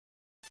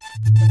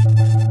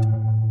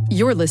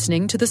You're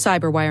listening to the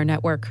Cyberwire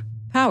Network,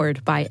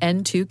 powered by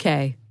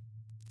N2K.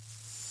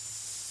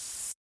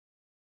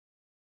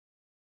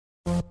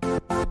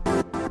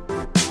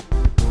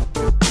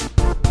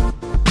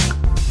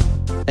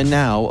 And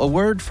now, a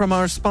word from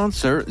our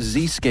sponsor,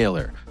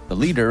 Zscaler, the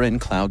leader in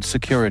cloud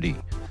security.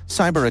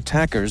 Cyber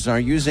attackers are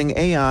using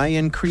AI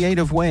in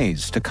creative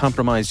ways to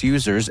compromise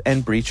users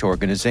and breach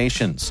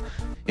organizations.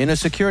 In a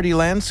security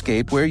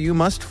landscape where you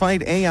must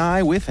fight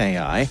AI with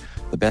AI,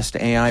 the best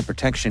AI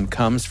protection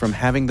comes from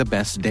having the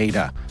best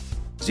data.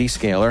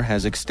 Zscaler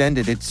has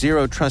extended its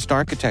zero-trust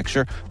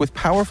architecture with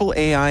powerful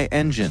AI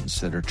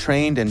engines that are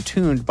trained and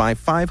tuned by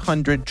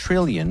 500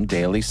 trillion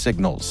daily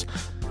signals.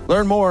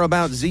 Learn more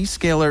about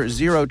Zscaler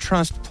Zero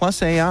Trust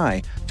Plus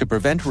AI to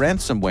prevent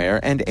ransomware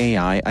and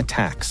AI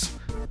attacks.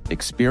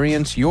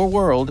 Experience your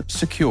world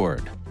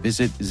secured.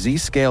 Visit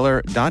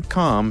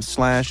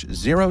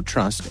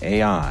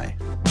zscaler.com/zerotrustai.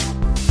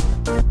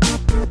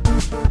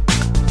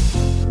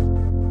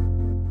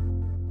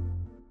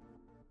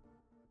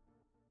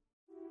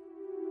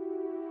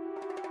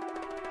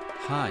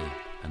 Hi,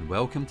 and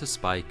welcome to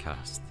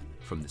Spycast,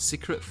 from the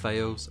secret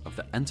files of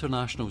the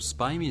International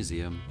Spy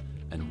Museum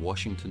in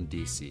Washington,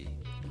 D.C.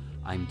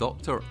 I'm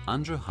Dr.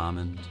 Andrew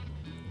Hammond,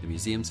 the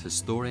museum's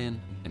historian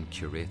and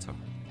curator.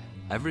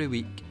 Every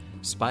week,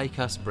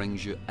 Spycast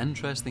brings you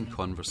interesting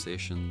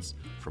conversations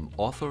from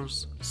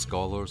authors,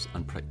 scholars,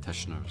 and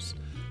practitioners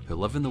who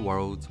live in the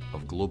world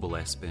of global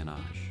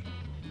espionage.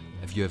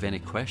 If you have any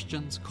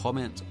questions,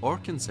 comments, or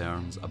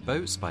concerns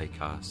about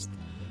Spycast,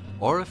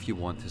 or if you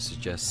want to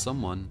suggest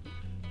someone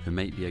who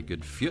might be a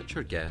good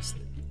future guest,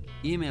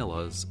 email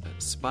us at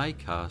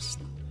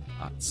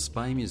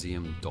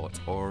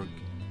spycast@spymuseum.org.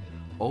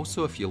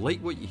 Also, if you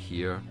like what you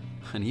hear,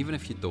 and even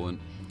if you don't,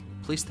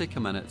 please take a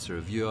minute to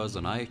review us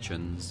on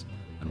iTunes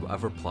and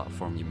whatever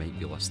platform you might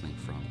be listening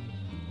from.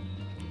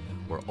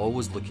 We're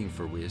always looking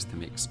for ways to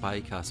make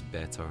Spycast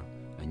better,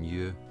 and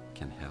you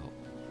can help.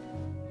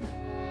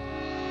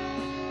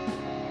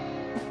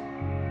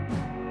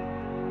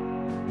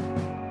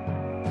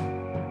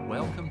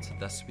 Welcome to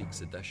this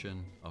week's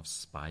edition of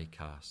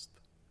Spycast.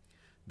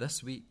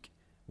 This week,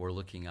 we're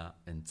looking at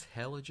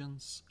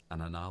intelligence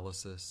and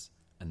analysis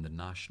in the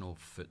National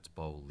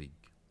Football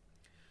League.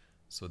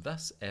 So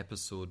this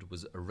episode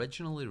was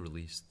originally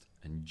released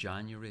in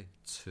January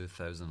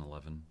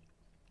 2011,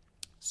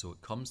 so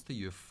it comes to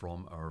you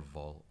from our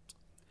vault.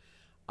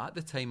 At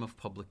the time of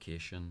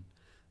publication,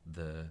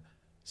 the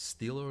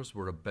Steelers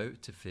were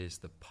about to face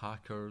the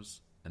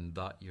Packers in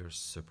that year's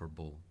Super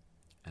Bowl,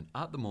 and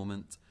at the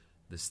moment,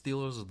 the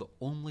Steelers are the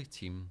only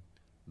team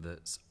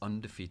that's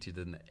undefeated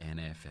in the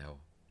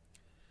NFL.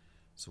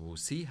 So we'll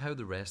see how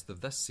the rest of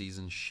this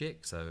season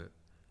shakes out,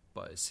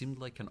 but it seemed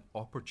like an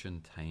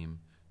opportune time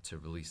to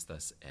release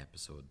this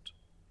episode.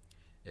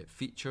 It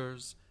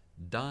features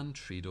Dan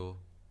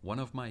Tredo, one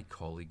of my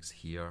colleagues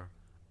here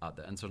at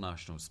the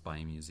International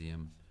Spy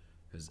Museum,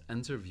 who's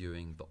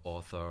interviewing the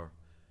author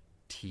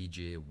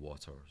T.J.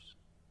 Waters.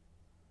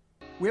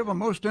 We have a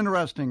most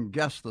interesting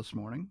guest this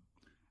morning,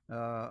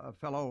 a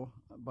fellow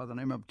by the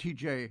name of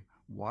T.J.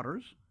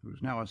 Waters,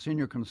 who's now a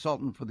senior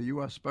consultant for the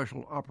U.S.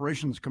 Special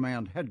Operations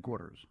Command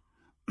headquarters.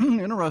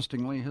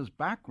 Interestingly, his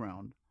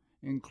background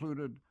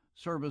included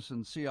service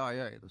in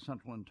CIA, the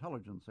Central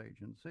Intelligence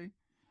Agency,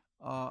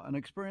 an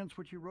experience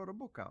which he wrote a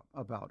book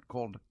about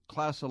called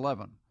Class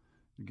 11.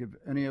 To give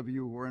any of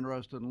you who are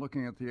interested in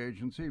looking at the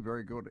agency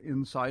very good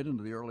insight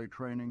into the early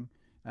training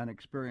and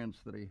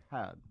experience that he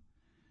had.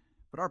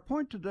 But our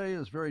point today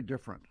is very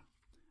different.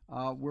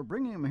 We're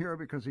bringing him here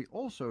because he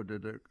also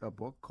did a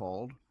book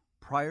called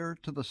Prior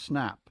to the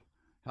Snap,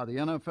 How the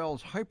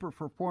NFL's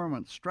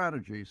Hyper-Performance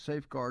Strategy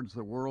Safeguards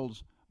the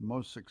World's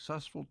Most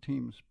Successful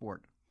Team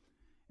Sport.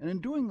 And in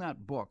doing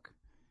that book,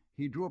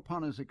 he drew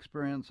upon his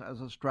experience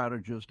as a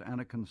strategist and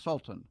a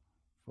consultant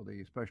for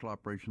the Special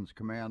Operations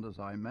Command, as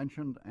I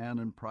mentioned, and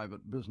in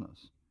private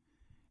business.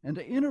 And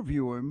to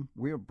interview him,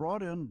 we have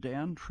brought in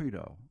Dan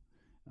Tredo.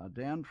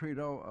 Dan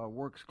Tredo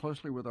works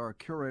closely with our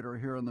curator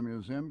here in the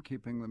museum,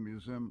 keeping the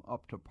museum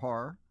up to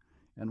par.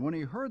 And when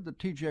he heard that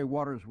T.J.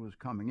 Waters was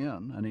coming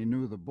in and he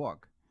knew the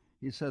book,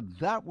 he said,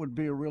 that would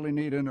be a really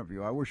neat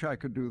interview. I wish I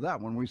could do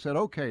that one. We said,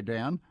 okay,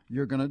 Dan,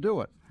 you're going to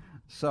do it.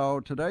 So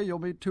today you'll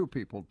meet two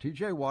people,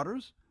 T.J.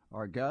 Waters,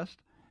 our guest,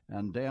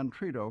 and Dan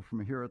Tredo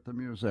from here at the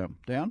museum.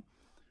 Dan?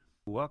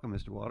 Welcome,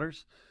 Mr.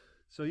 Waters.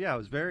 So yeah, I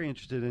was very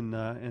interested in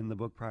the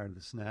book Prior to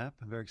the Snap.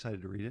 I'm very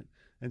excited to read it.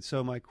 And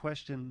so my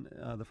question,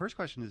 the first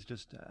question is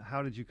just,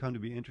 how did you come to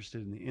be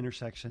interested in the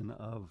intersection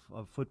of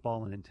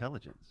football and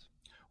intelligence?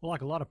 Well,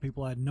 like a lot of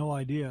people, I had no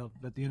idea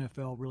that the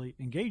NFL really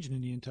engaged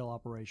in the intel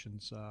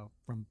operations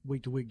from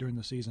week to week during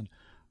the season.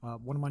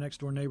 One of my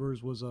next-door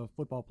neighbors was a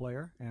football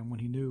player, and when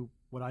he knew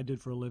what I did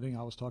for a living,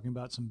 I was talking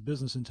about some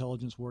business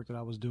intelligence work that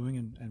I was doing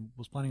and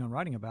was planning on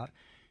writing about.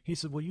 He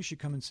said, well, you should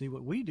come and see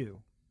what we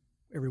do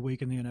every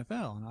week in the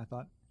NFL. And I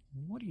thought,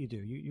 what do?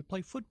 You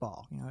play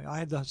football. You know, I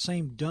had the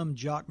same dumb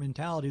jock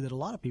mentality that a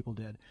lot of people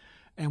did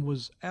and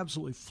was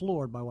absolutely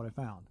floored by what I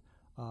found.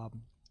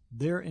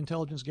 Their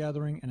intelligence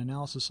gathering and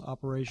analysis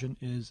operation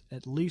is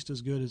at least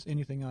as good as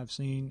anything I've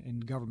seen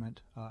in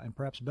government, and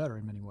perhaps better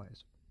in many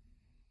ways.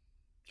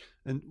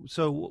 And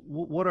so,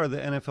 what are the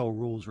NFL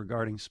rules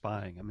regarding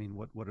spying? I mean,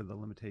 what are the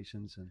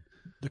limitations? And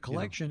the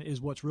collection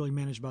is what's really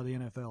managed by the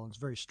NFL, and it's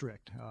very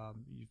strict.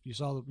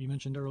 You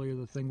mentioned earlier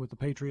the thing with the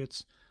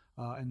Patriots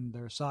and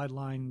their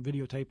sideline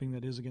videotaping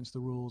that is against the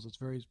rules. It's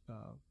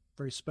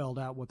very spelled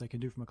out what they can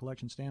do from a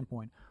collection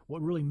standpoint.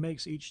 What really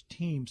makes each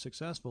team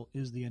successful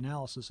is the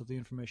analysis of the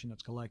information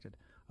that's collected.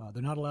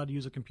 They're not allowed to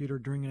use a computer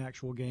during an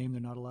actual game.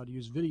 They're not allowed to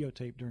use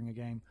videotape during a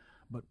game.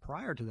 But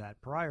prior to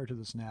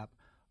the snap,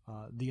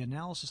 the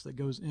analysis that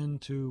goes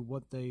into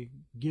what they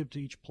give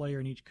to each player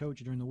and each coach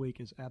during the week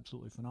is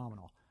absolutely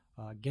phenomenal.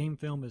 Game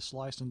film is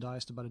sliced and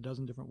diced about a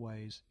dozen different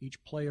ways.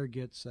 Each player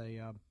gets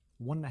a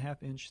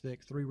 1.5-inch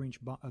thick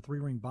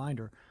three-ring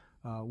binder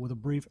with a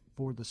brief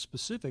for the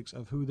specifics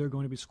of who they're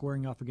going to be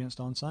squaring off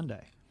against on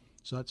Sunday.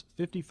 So that's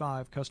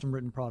 55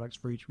 custom-written products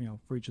for each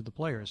of the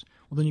players.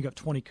 Well, then you got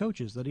 20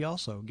 coaches that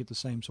also get the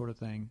same sort of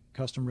thing,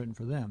 custom-written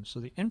for them.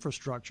 So the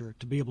infrastructure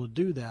to be able to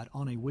do that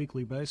on a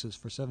weekly basis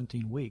for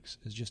 17 weeks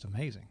is just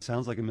amazing.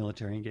 Sounds like a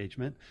military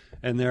engagement.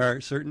 And there are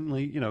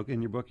certainly,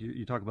 in your book,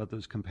 you talk about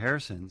those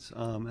comparisons.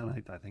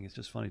 And I think it's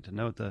just funny to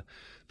note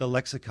the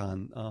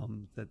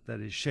lexicon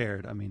that is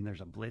shared. I mean, there's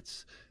a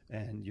blitz,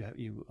 and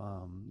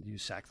you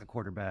sack the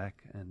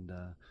quarterback, and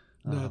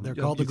they're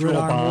called the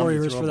Gridiron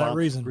Warriors for that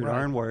reason.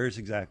 Gridiron Warriors,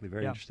 exactly.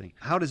 Very interesting.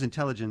 How does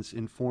intelligence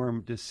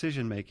inform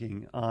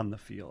decision-making on the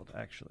field,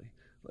 actually,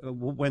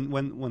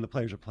 when the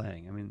players are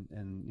playing? I mean,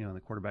 and the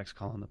quarterback's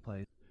calling the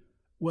play.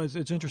 Well,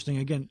 it's interesting.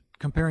 Again,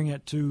 comparing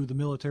it to the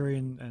military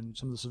and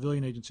some of the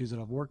civilian agencies that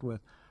I've worked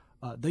with,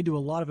 they do a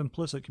lot of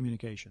implicit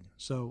communication.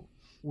 So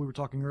we were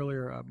talking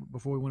earlier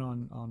before we went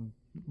on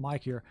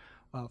mic here.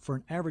 For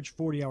an average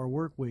 40-hour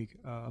work week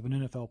of an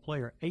NFL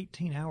player,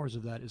 18 hours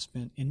of that is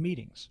spent in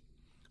meetings.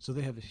 So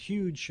they have a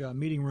huge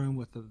meeting room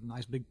with the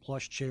nice big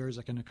plush chairs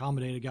that can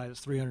accommodate a guy that's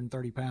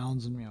 330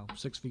 pounds and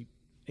 6 feet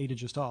 8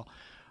 inches tall.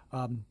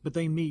 But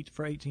they meet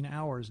for 18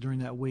 hours during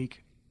that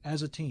week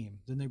as a team.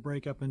 Then they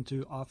break up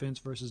into offense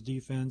versus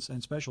defense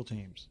and special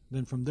teams.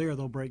 Then from there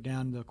they'll break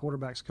down. The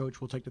quarterback's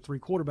coach will take the 3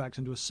 quarterbacks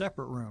into a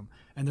separate room,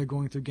 and they're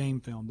going through game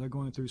film. They're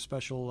going through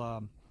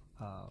special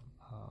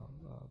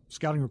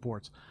scouting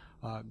reports.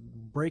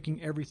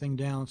 Breaking everything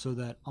down so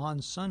that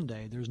on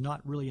Sunday there's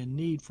not really a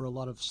need for a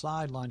lot of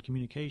sideline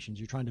communications.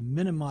 You're trying to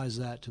minimize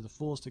that to the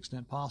fullest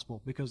extent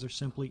possible because there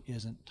simply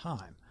isn't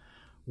time.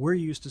 We're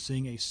used to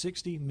seeing a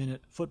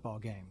 60-minute football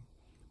game,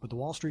 but the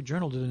Wall Street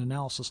Journal did an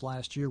analysis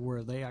last year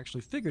where they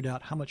actually figured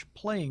out how much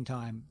playing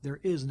time there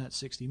is in that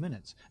 60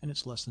 minutes, and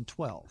it's less than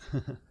 12.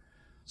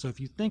 So if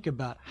you think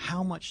about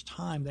how much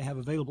time they have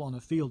available on the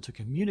field to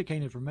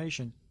communicate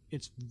information,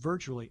 it's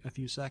virtually a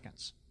few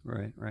seconds.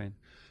 Right.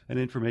 And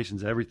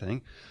information's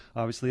everything,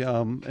 obviously.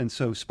 And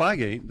so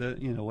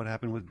Spygate, what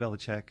happened with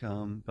Belichick,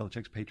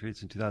 Belichick's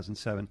Patriots in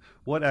 2007.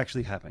 What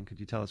actually happened? Could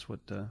you tell us what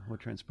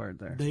transpired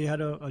there? They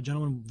had a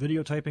gentleman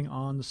videotaping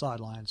on the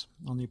sidelines,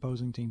 on the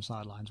opposing team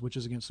sidelines, which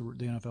is against the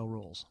NFL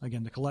rules.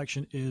 Again, the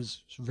collection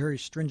is very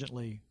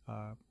stringently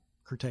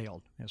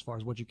curtailed as far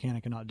as what you can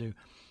and cannot do.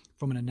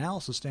 From an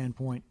analysis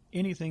standpoint,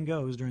 anything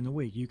goes during the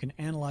week. You can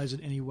analyze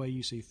it any way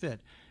you see fit.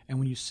 And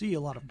when you see a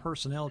lot of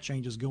personnel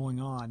changes going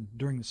on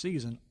during the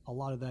season, a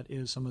lot of that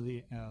is some of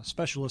the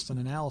specialists in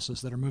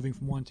analysis that are moving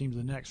from one team to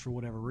the next for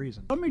whatever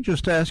reason. Let me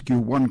just ask you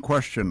one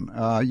question.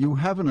 You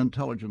have an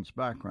intelligence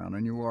background,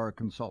 and you are a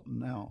consultant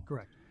now.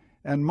 Correct.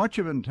 And much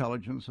of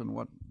intelligence, and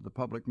what the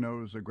public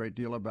knows a great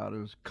deal about,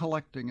 is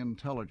collecting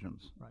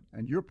intelligence. Right.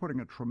 And you're putting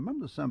a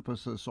tremendous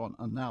emphasis on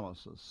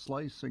analysis,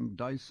 slicing,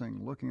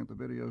 dicing, looking at the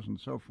videos and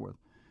so forth.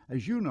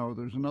 As you know,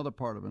 there's another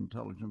part of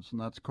intelligence,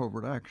 and that's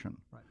covert action,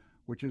 right,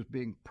 which is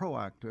being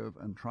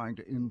proactive and trying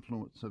to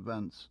influence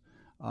events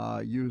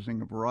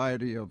using a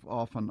variety of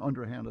often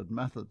underhanded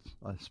methods,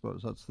 I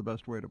suppose that's the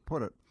best way to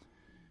put it.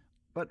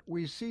 But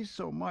we see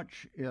so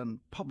much in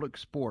public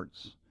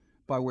sports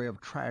by way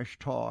of trash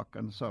talk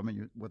and so,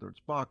 whether it's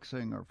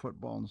boxing or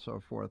football and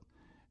so forth.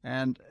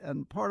 And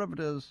part of it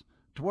is,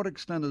 to what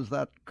extent is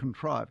that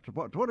contrived? To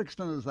what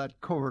extent is that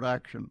covert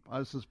action?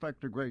 I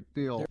suspect a great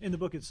deal. In the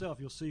book itself,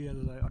 you'll see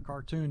a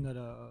cartoon that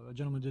a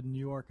gentleman did in New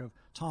York of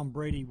Tom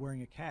Brady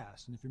wearing a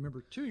cast. And if you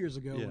remember 2 years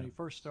ago when he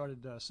first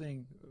started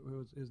seeing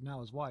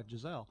his wife,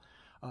 Giselle,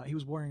 he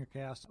was wearing a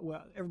cast.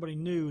 Well, everybody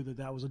knew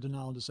that was a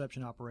denial and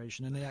deception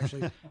operation, and they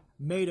actually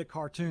made a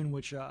cartoon,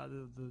 which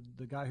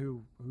the guy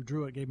who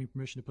drew it gave me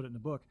permission to put it in the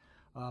book,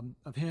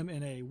 of him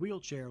in a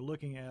wheelchair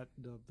looking at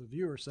the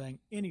viewer saying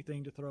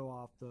anything to throw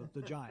off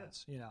the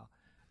Giants,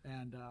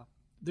 And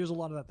there's a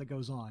lot of that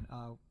goes on.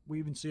 We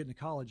even see it in the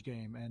college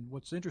game, and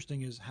what's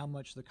interesting is how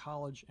much the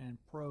college and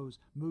pros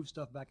move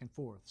stuff back and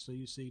forth. So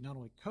you see not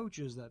only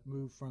coaches that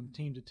move from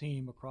team to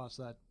team across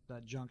that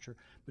juncture,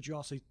 but you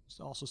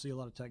also see a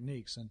lot of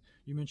techniques. And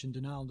you mentioned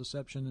denial and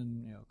deception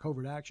and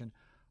covert action.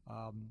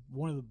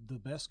 One of the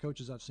best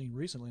coaches I've seen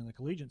recently on the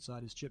collegiate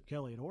side is Chip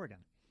Kelly at Oregon.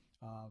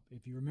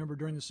 If you remember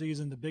during the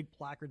season, the big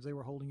placards they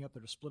were holding up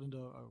that are split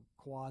into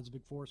quads,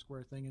 big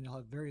four-square thing, and they'll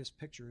have various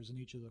pictures in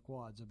each of the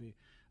quads. There'll be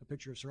a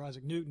picture of Sir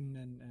Isaac Newton,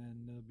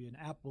 and there'll be an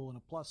apple and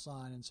a plus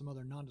sign and some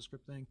other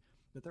nondescript thing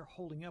that they're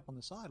holding up on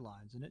the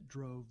sidelines, and it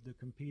drove the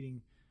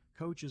competing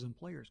coaches and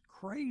players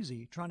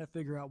crazy trying to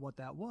figure out what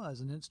that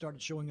was, and then it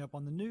started showing up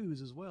on the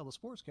news as well. The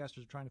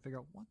sportscasters are trying to figure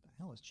out, what the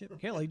hell is Chip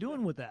Kelly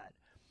doing with that?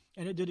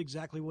 And it did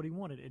exactly what he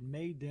wanted. It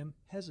made them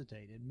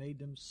hesitate. It made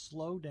them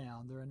slow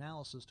down their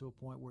analysis to a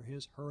point where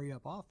his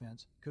hurry-up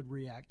offense could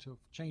react to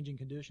changing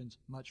conditions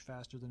much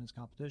faster than his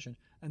competition,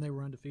 and they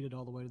were undefeated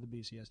all the way to the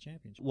BCS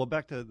championship. Well,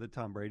 back to the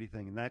Tom Brady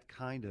thing and that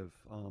kind of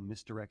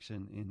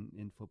misdirection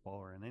in football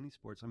or in any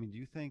sports. I mean, do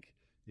you think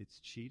it's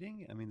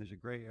cheating? I mean, there's a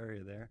gray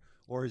area there,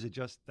 or is it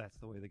just that's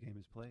the way the game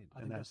is played?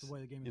 I think that's the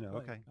way the game is played.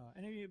 Okay.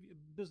 And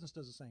business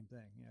does the same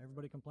thing.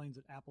 Everybody complains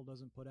that Apple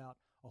doesn't put out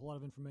a whole lot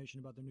of information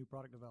about their new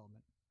product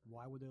development.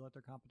 Why would they let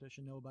their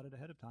competition know about it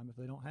ahead of time if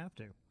they don't have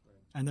to? Right.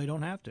 And they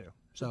don't have to.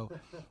 So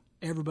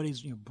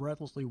everybody's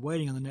breathlessly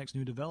waiting on the next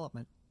new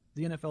development.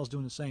 The NFL is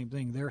doing the same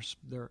thing.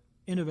 Their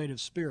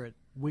innovative spirit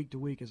week to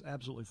week is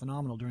absolutely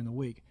phenomenal during the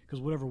week, because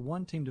whatever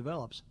one team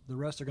develops, the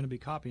rest are going to be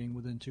copying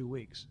within 2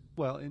 weeks.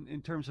 Well,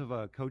 in terms of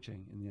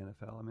coaching in the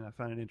NFL, I mean, I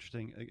find it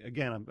interesting.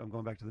 Again, I'm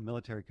going back to the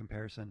military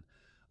comparison.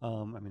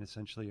 I mean,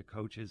 essentially, a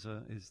coach is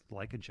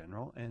like a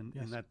general, and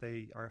that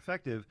they are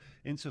effective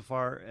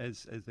insofar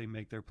as they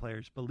make their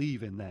players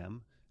believe in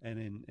them and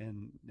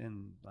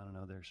in I don't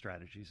know, their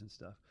strategies and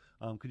stuff.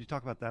 Could you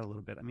talk about that a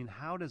little bit? I mean,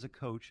 how does a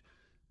coach,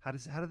 how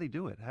do they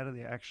do it? How do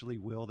they actually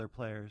will their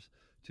players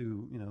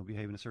to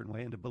behave in a certain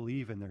way and to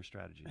believe in their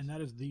strategies? And that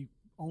is the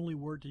only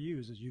word to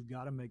use, is you've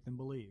got to make them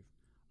believe.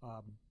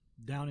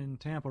 Down in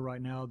Tampa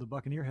right now, the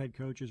Buccaneer head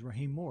coach is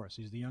Raheem Morris.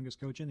 He's the youngest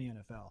coach in the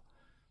NFL.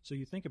 So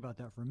you think about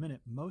that for a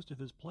minute. Most of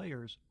his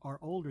players are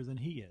older than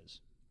he is.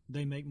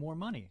 They make more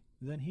money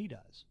than he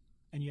does,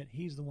 and yet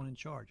he's the one in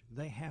charge.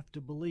 They have to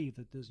believe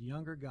that this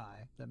younger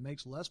guy that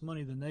makes less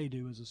money than they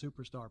do as a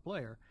superstar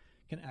player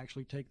can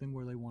actually take them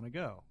where they want to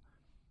go.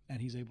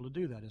 And he's able to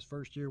do that. His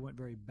first year went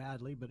very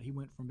badly, but he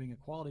went from being a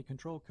quality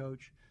control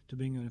coach to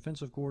being an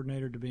offensive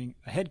coordinator to being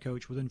a head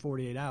coach within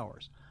 48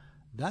 hours.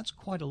 That's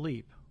quite a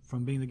leap,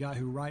 from being the guy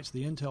who writes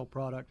the Intel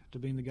product to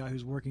being the guy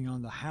who's working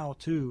on the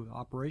how-to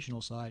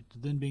operational side to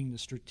then being the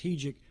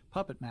strategic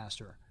puppet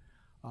master.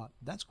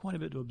 That's quite a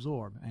bit to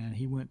absorb. And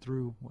he went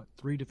through,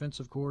 3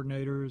 defensive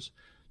coordinators,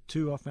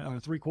 3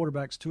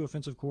 quarterbacks, 2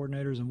 offensive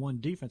coordinators, and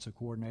 1 defensive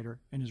coordinator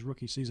in his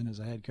rookie season as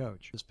a head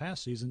coach. This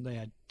past season, they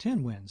had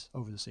 10 wins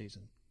over the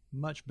season.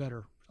 Much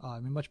better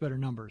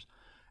numbers.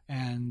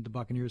 And the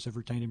Buccaneers have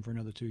retained him for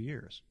another 2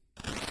 years.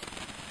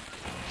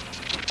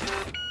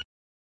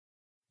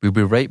 We'll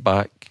be right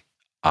back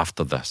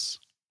after this.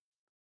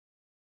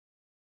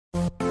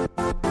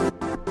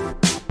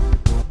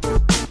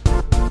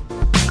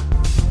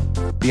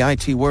 The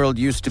IT world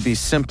used to be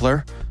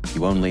simpler.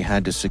 You only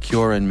had to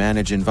secure and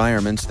manage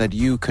environments that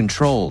you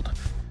controlled.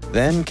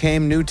 Then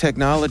came new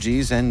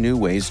technologies and new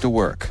ways to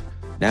work.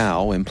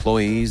 Now,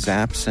 employees,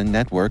 apps, and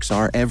networks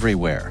are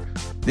everywhere.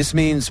 This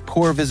means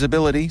poor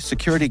visibility,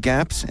 security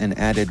gaps, and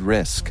added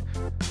risk.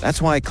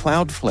 That's why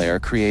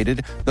Cloudflare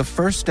created the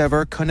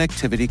first-ever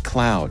connectivity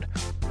cloud.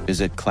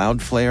 Visit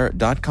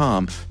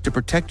cloudflare.com to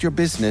protect your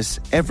business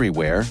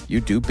everywhere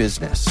you do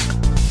business.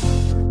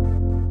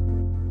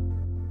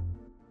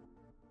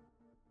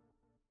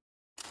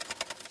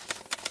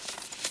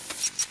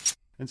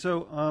 And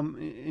so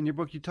in your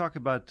book, you talk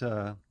about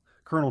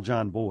Colonel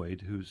John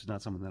Boyd, who's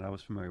not someone that I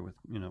was familiar with,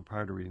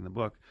 prior to reading the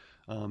book.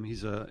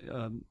 He's a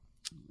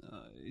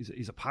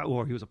pilot,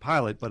 or he was a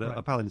pilot, but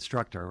a pilot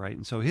instructor, right?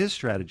 And so his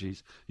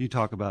strategies you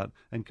talk about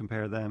and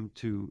compare them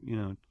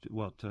to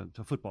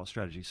football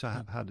strategies. So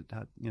how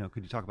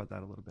could you talk about that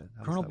a little bit?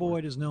 Colonel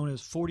Boyd is known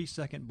as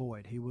 42nd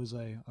Boyd. He was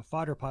a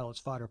fighter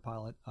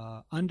pilot,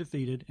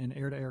 undefeated in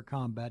air-to-air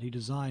combat. He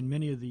designed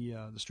many of the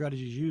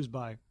strategies used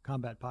by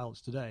combat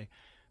pilots today.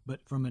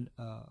 But from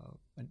a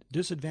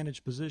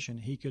disadvantaged position,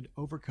 he could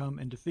overcome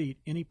and defeat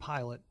any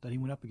pilot that he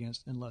went up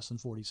against in less than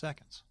 40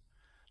 seconds.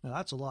 Now,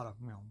 that's a lot of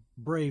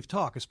brave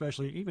talk,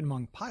 especially even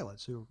among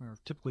pilots who are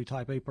typically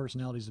Type A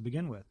personalities to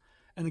begin with.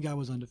 And the guy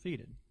was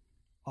undefeated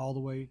all the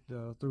way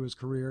through his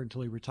career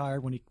until he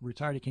retired. When he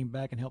retired, he came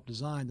back and helped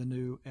design the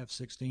new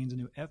F-16s and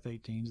new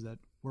F-18s that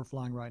we're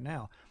flying right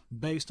now,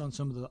 based on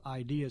some of the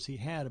ideas he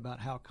had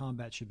about how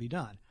combat should be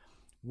done.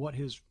 What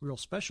his real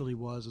specialty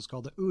was is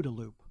called the OODA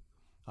loop.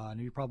 And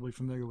you're probably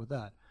familiar with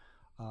that.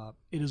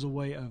 It is a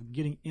way of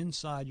getting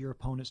inside your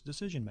opponent's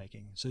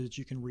decision-making so that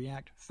you can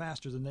react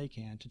faster than they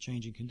can to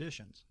changing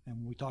conditions. And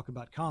when we talk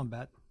about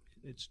combat,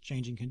 it's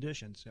changing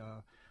conditions.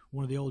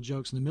 One of the old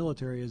jokes in the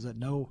military is that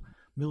no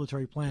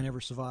military plan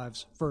ever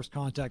survives first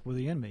contact with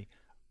the enemy.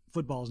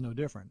 Football is no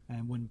different.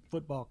 And when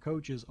football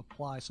coaches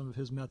apply some of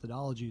his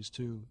methodologies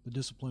to the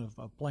discipline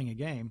of playing a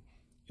game,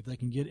 if they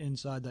can get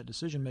inside that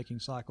decision-making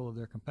cycle of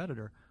their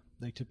competitor,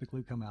 they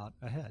typically come out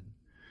ahead.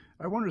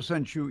 I wonder,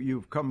 since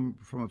you've come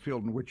from a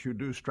field in which you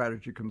do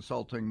strategy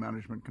consulting,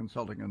 management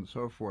consulting, and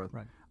so forth,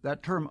 right.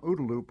 That term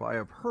OODA loop I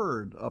have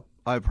heard up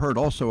I've heard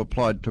also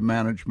applied to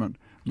management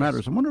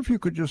matters. I wonder if you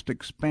could just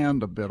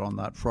expand a bit on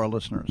that for our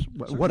listeners,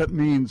 what it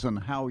means and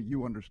how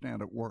you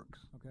understand it works.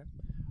 Okay.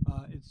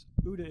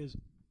 OODA is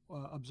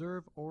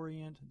observe,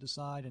 orient,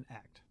 decide, and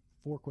act.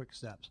 4 quick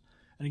steps.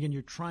 And again,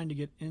 you're trying to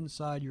get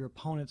inside your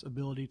opponent's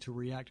ability to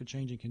react to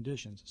changing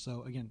conditions.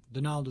 So again,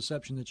 denial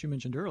deception that you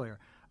mentioned earlier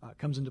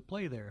comes into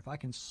play there. If I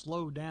can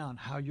slow down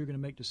how you're going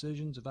to make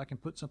decisions, if I can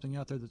put something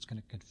out there that's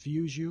going to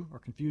confuse you or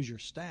confuse your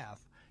staff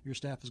is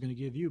going to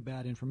give you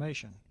bad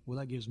information. Well,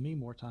 that gives me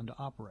more time to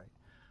operate.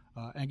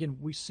 And again,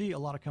 we see a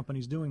lot of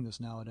companies doing this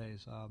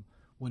nowadays.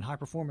 When High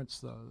Performance,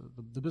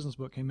 the business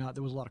book came out,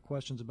 there was a lot of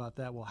questions about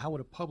that. Well, how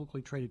would a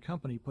publicly traded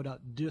company put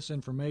out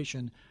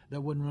disinformation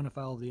that wouldn't run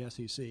afoul of the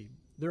SEC?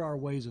 There are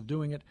ways of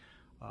doing it.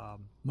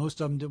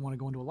 Most of them didn't want to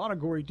go into a lot of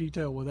gory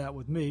detail with that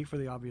with me for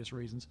the obvious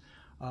reasons.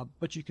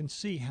 But you can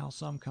see how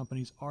some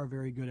companies are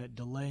very good at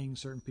delaying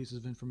certain pieces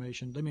of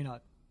information. They may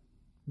not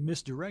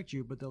misdirect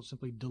you, but they'll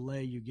simply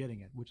delay you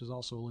getting it, which is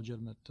also a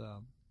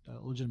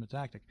legitimate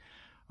tactic.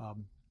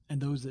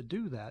 And those that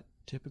do that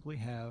typically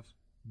have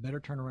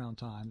better turnaround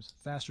times,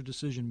 faster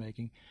decision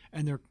making,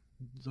 and their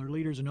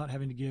leaders are not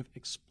having to give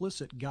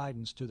explicit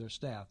guidance to their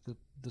staff.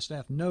 The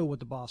staff know what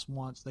the boss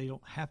wants. They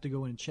don't have to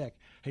go in and check,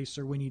 hey,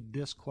 sir, we need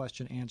this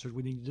question answered.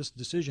 We need this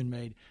decision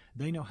made.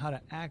 They know how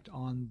to act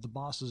on the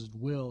boss's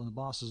will and the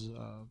boss's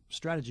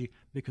strategy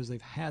because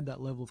they've had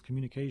that level of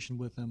communication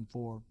with them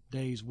for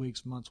days,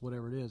 weeks, months,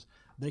 whatever it is.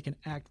 They can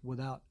act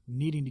without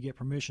needing to get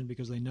permission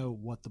because they know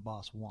what the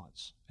boss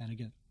wants. And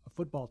again, a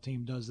football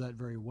team does that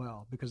very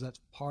well because that's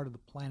part of the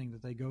planning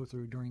that they go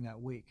through during that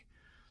week.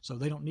 So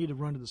they don't need to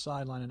run to the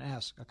sideline and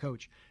ask a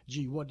coach,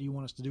 gee, what do you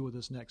want us to do with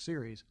this next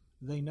series?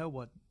 They know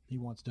what he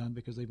wants done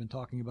because they've been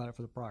talking about it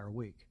for the prior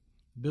week.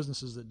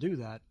 Businesses that do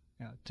that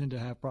tend to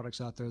have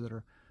products out there that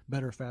are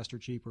better, faster,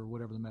 cheaper,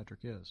 whatever the metric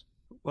is.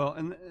 Well,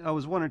 and I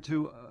was wondering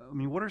too,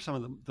 what are some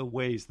of the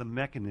ways, the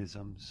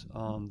mechanisms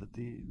that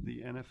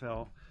the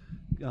NFL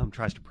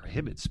tries to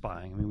prohibit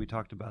spying? We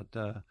talked about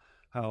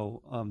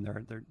how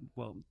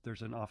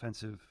there's an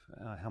offensive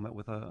helmet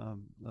with a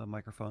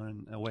microphone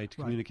and a way to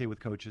communicate with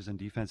coaches, and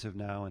defensive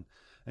now,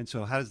 and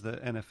so how does the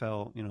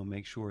NFL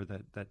make sure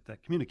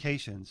that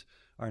communications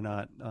are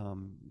not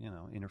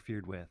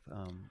interfered with?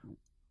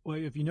 Well,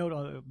 if you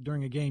note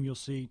during a game, you'll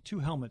see 2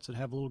 helmets that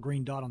have a little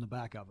green dot on the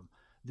back of them.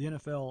 The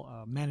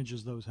NFL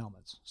manages those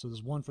helmets. So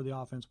there's one for the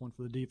offense, one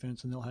for the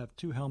defense, and they'll have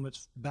 2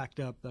 helmets backed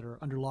up that are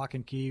under lock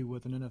and key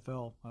with an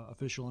NFL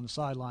official on the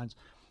sidelines,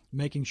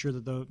 making sure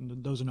that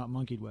those are not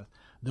monkeyed with.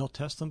 They'll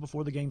test them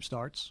before the game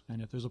starts,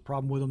 and if there's a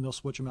problem with them, they'll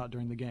switch them out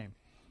during the game.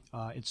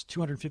 It's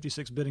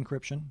 256-bit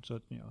encryption, so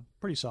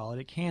pretty solid.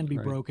 It can be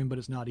broken, but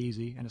it's not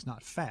easy, and it's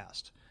not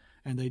fast,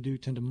 and they do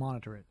tend to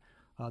monitor it.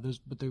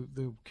 But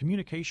the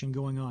communication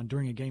going on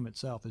during a game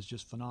itself is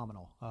just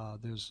phenomenal.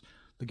 There's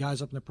the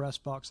guys up in the press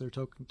box, they're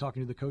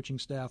talking to the coaching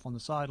staff on the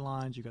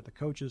sidelines. You've got the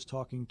coaches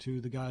talking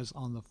to the guys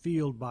on the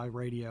field by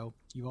radio.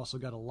 You've also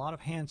got a lot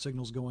of hand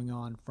signals going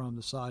on from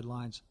the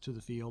sidelines to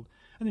the field.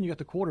 And then you got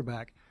the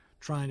quarterback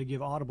trying to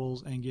give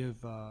audibles and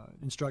give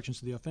instructions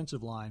to the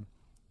offensive line.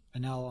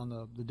 And now on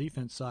the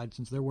defense side,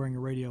 since they're wearing a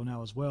radio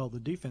now as well, the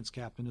defense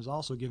captain is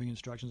also giving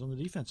instructions on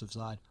the defensive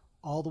side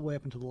all the way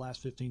up until the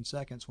last 15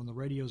 seconds when the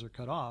radios are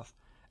cut off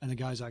and the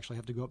guys actually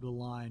have to go up to the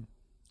line,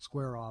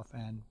 square off,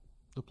 and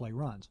the play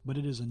runs. But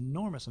it is an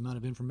enormous amount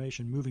of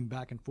information moving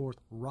back and forth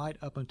right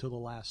up until the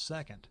last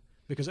second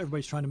because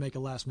everybody's trying to make a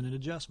last-minute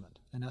adjustment,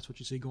 and that's what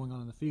you see going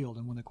on in the field.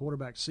 And when the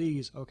quarterback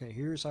sees, okay,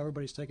 here's how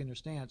everybody's taking their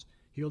stance,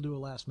 he'll do a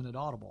last-minute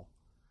audible,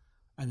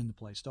 and then the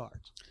play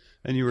starts.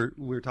 And we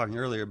were talking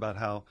earlier about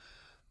how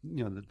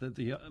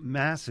the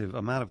massive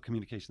amount of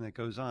communication that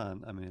goes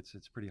on.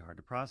 It's pretty hard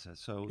to process.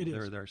 So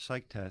there are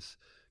psych tests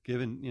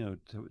given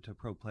to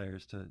pro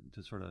players to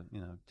sort of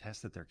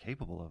test that they're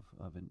capable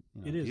of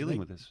dealing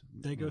with this.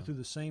 They go through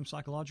the same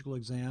psychological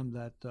exam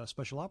that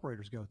special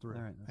operators go through.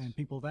 Right, and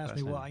people have asked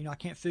me, well, I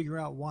can't figure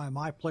out why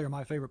my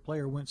favorite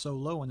player went so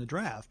low in the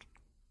draft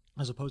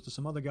as opposed to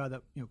some other guy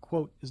that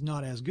quote is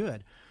not as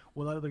good.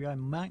 Well, that other guy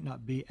might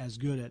not be as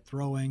good at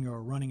throwing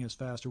or running as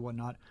fast or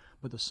whatnot,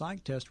 but the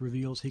psych test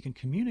reveals he can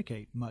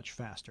communicate much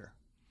faster.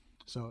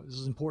 So this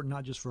is important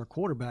not just for a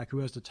quarterback who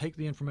has to take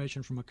the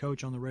information from a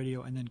coach on the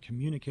radio and then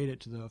communicate it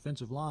to the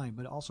offensive line,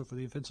 but also for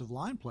the offensive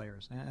line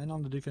players and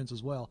on the defense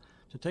as well,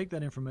 to take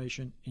that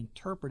information,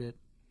 interpret it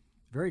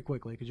very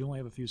quickly because you only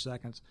have a few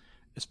seconds,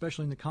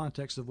 especially in the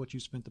context of what you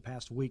spent the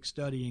past week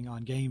studying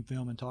on game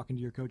film and talking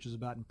to your coaches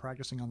about and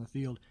practicing on the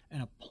field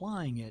and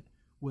applying it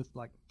with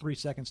like 3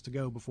 seconds to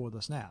go before the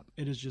snap.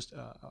 It is just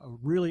a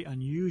really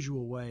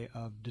unusual way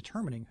of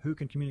determining who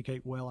can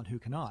communicate well and who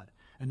cannot.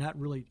 And that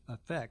really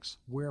affects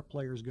where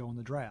players go in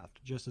the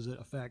draft, just as it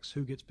affects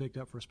who gets picked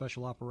up for a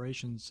special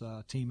operations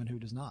team and who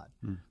does not.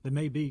 They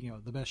may be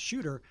the best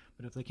shooter,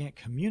 but if they can't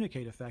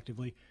communicate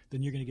effectively,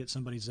 then you're going to get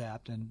somebody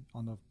zapped. And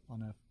on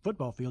a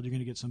football field, you're going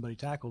to get somebody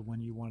tackled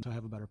when you want to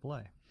have a better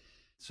play.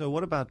 So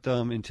what about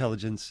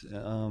intelligence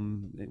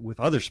with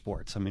other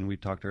sports? We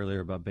talked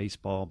earlier about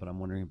baseball, but I'm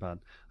wondering about,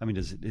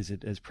 is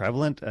it as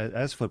prevalent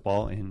as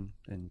football in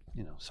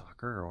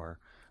soccer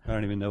I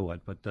don't even know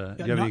what, but do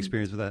you have any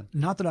experience with that?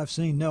 Not that I've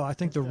seen, no. I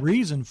think the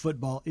reason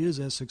football is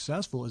as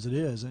successful as it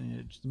is, and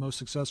it's the most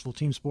successful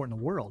team sport in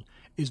the world,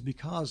 is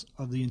because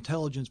of the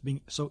intelligence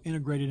being so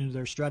integrated into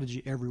their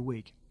strategy every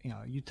week.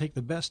 You take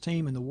the best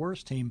team and the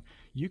worst team,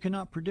 you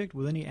cannot predict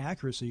with any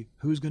accuracy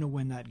who's going to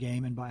win that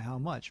game and by how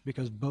much,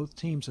 because both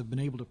teams have been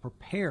able to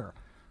prepare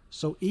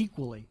so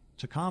equally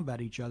to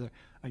combat each other.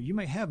 You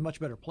may have much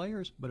better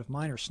players, but if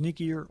mine are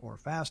sneakier or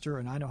faster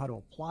and I know how to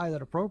apply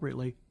that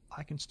appropriately,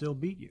 I can still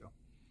beat you.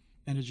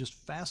 And it's just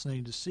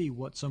fascinating to see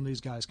what some of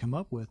these guys come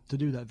up with to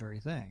do that very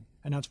thing.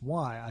 And that's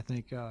why I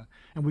think,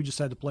 and we just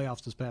had the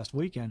playoffs this past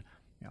weekend,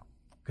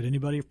 could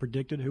anybody have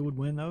predicted who would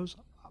win those?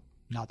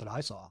 Not that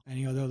I saw.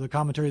 And, the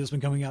commentary that's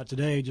been coming out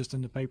today, just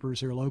in the papers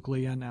here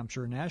locally and I'm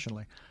sure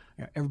nationally,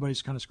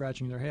 everybody's kind of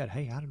scratching their head.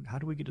 Hey, how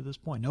do we get to this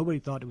point? Nobody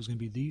thought it was going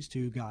to be these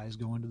two guys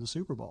going to the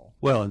Super Bowl.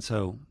 Well, and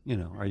so, are you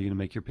going to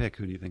make your pick?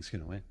 Who do you think's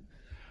going to win?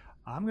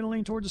 I'm going to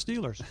lean toward the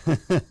Steelers.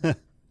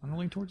 I'm going to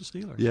lean toward the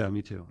Steelers. Yeah,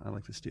 me too. I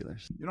like the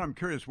Steelers. I'm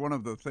curious, one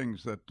of the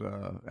things that,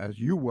 as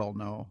you well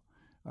know,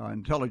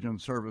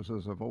 intelligence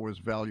services have always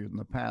valued in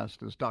the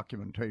past is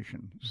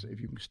documentation. So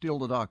if you can steal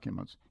the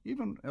documents,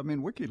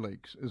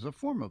 WikiLeaks is a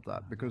form of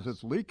that because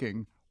it's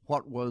leaking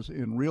what was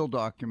in real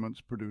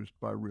documents produced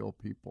by real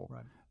people,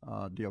 right.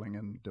 Dealing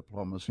in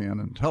diplomacy and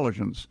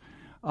intelligence.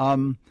 So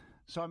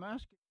I'm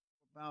asking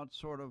about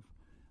sort of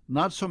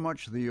not so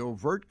much the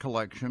overt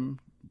collection,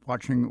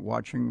 watching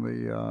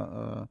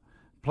the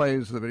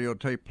plays, the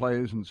videotape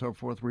plays and so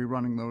forth,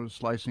 rerunning those,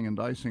 slicing and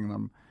dicing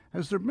them.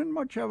 Has there been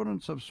much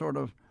evidence of sort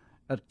of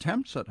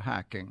attempts at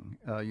hacking?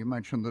 You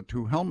mentioned the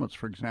two helmets,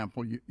 for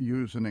example,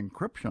 use an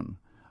encryption,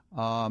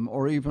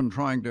 or even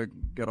trying to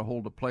get a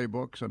hold of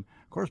playbooks. And,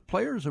 of course,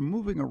 players are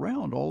moving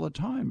around all the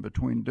time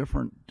between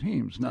different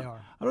teams. Now,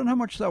 I don't know how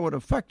much that would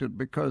affect it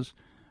because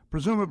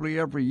presumably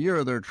every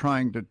year they're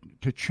trying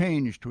to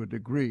change to a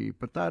degree,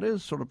 but that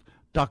is sort of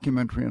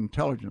documentary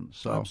intelligence.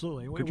 So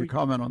absolutely. Could you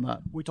comment on that?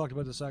 We talked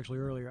about this actually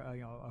earlier.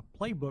 A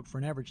playbook for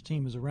an average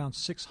team is around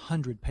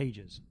 600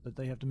 pages that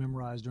they have to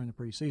memorize during the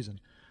preseason.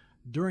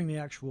 During the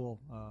actual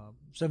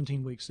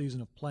 17-week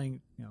season of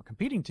playing,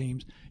 competing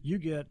teams, you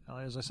get,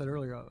 as I said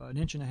earlier, an 1.5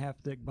 inch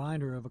thick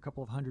binder of a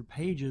couple of hundred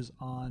pages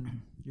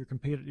on your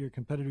competitor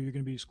you're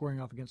going to be squaring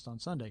off against on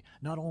Sunday.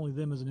 Not only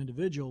them as an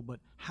individual, but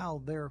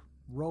how their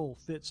role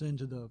fits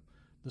into the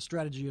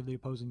strategy of the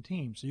opposing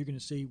team. So you're going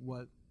to see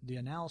what the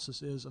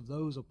analysis is of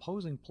those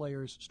opposing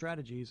players'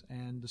 strategies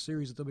and the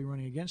series that they'll be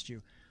running against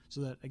you.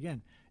 So that,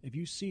 again, if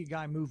you see a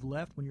guy move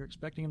left when you're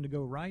expecting him to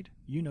go right,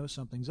 you know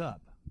something's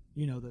up.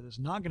 You know that it's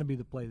not going to be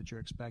the play that you're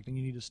expecting.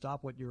 You need to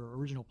stop what your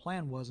original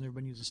plan was, and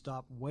everybody needs to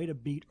stop, wait a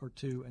beat or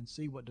two, and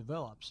see what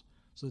develops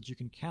so that you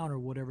can counter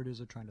whatever it is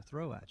they're trying to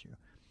throw at you.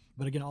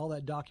 But again, all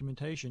that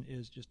documentation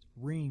is just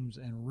reams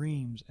and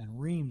reams and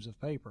reams of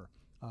paper.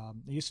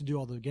 They used to do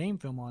all the game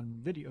film on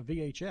video,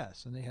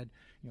 VHS, and they had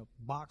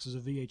boxes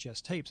of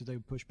VHS tapes that they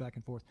would push back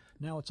and forth.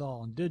 Now it's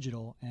all on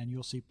digital, and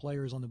you'll see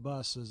players on the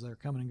bus as they're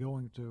coming and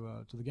going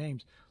to the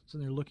games. So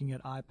they're looking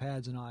at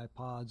iPads and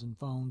iPods and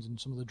phones and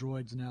some of the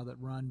droids now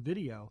that run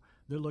video.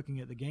 They're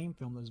looking at the game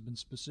film that has been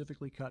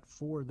specifically cut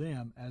for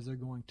them as they're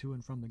going to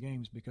and from the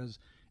games because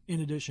in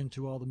addition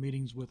to all the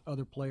meetings with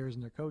other players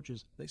and their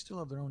coaches, they still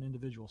have their own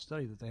individual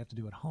study that they have to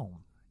do at home.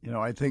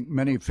 I think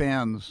many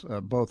fans,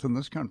 both in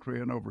this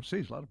country and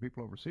overseas, a lot of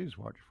people overseas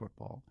watch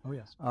football. Oh,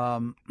 yes.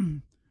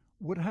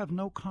 Would have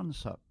no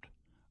concept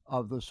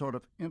of the sort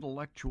of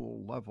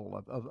intellectual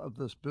level of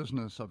this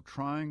business of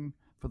trying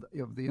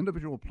of the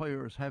individual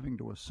players having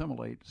to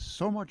assimilate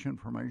so much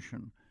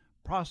information,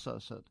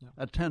 process it,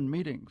 attend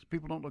meetings.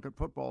 People don't look at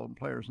football and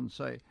players and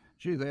say,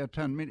 gee, they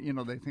attend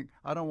meetings. They think,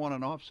 I don't want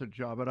an opposite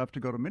job. I'd have to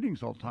go to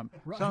meetings all the time.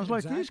 Right, sounds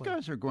like these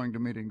guys are going to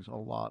meetings a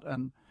lot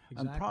and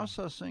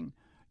processing.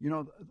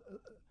 The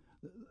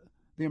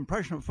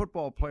impression of a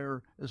football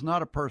player is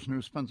not a person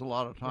who spends a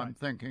lot of time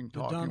thinking,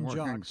 talking,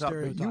 working.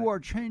 But you are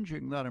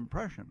changing that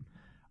impression.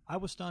 I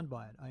was stunned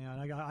by it.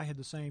 I had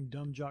the same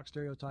dumb jock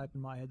stereotype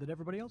in my head that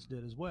everybody else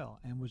did as well,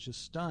 and was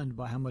just stunned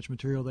by how much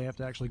material they have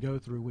to actually go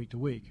through week to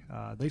week.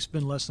 They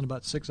spend less than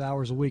about 6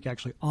 hours a week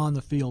actually on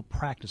the field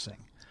practicing.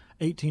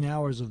 18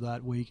 hours of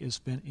that week is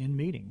spent in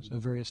meetings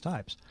of various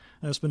types.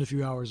 They'll spend a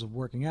few hours of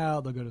working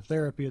out, they'll go to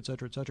therapy, et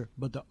cetera,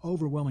 but the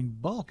overwhelming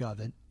bulk of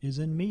it is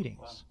in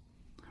meetings.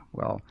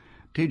 Well,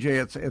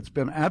 TJ, it's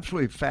been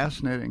absolutely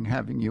fascinating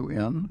having you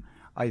in.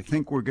 I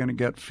think we're going to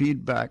get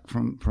feedback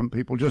from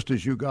people, just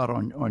as you got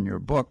on your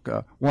book,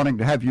 wanting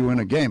to have you in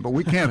a game. But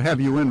we can't have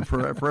you in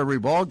for every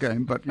ball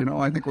game, but,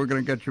 I think we're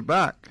going to get you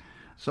back.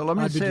 So let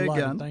me say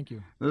again, thank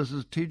you. This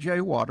is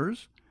TJ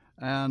Waters.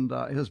 And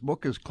his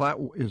book his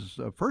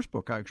first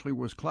book actually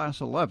was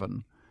Class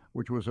 11,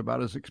 which was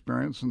about his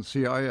experience in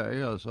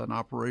CIA as an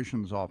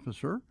operations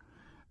officer.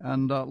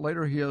 And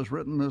later he has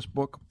written this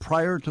book,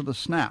 Prior to the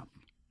Snap,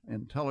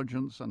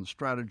 Intelligence and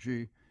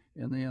Strategy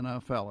in the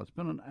NFL. It's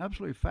been an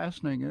absolutely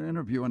fascinating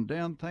interview. And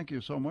Dan, thank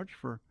you so much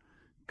for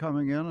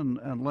coming in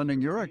and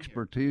lending your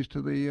expertise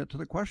to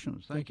the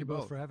questions. Thank you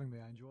both for having me.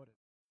 I enjoyed it.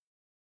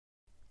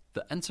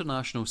 The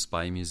International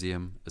Spy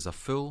Museum is a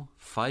full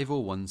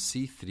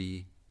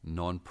 501c3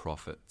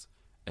 non-profit.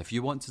 If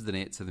you want to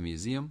donate to the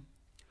museum,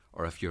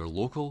 or if you're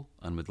local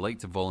and would like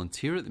to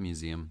volunteer at the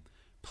museum,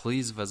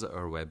 please visit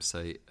our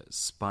website at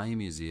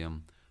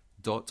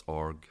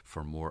spymuseum.org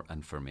for more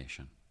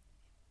information.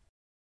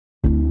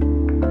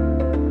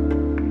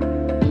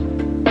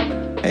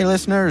 Hey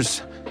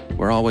listeners,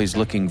 we're always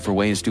looking for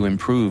ways to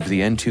improve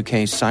the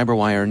N2K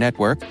CyberWire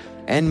network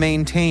and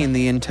maintain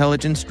the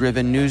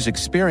intelligence-driven news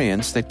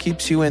experience that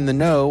keeps you in the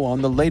know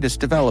on the latest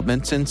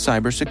developments in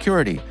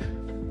cybersecurity.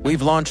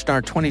 We've launched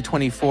our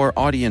 2024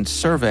 audience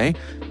survey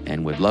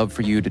and would love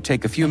for you to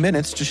take a few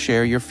minutes to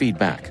share your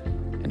feedback.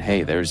 And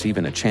hey, there's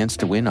even a chance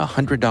to win a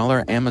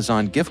 $100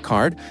 Amazon gift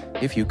card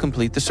if you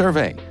complete the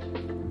survey.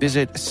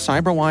 Visit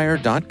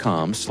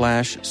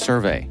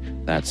cyberwire.com/survey.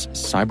 That's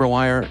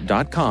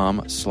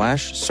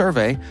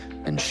cyberwire.com/survey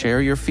and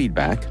share your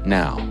feedback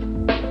now.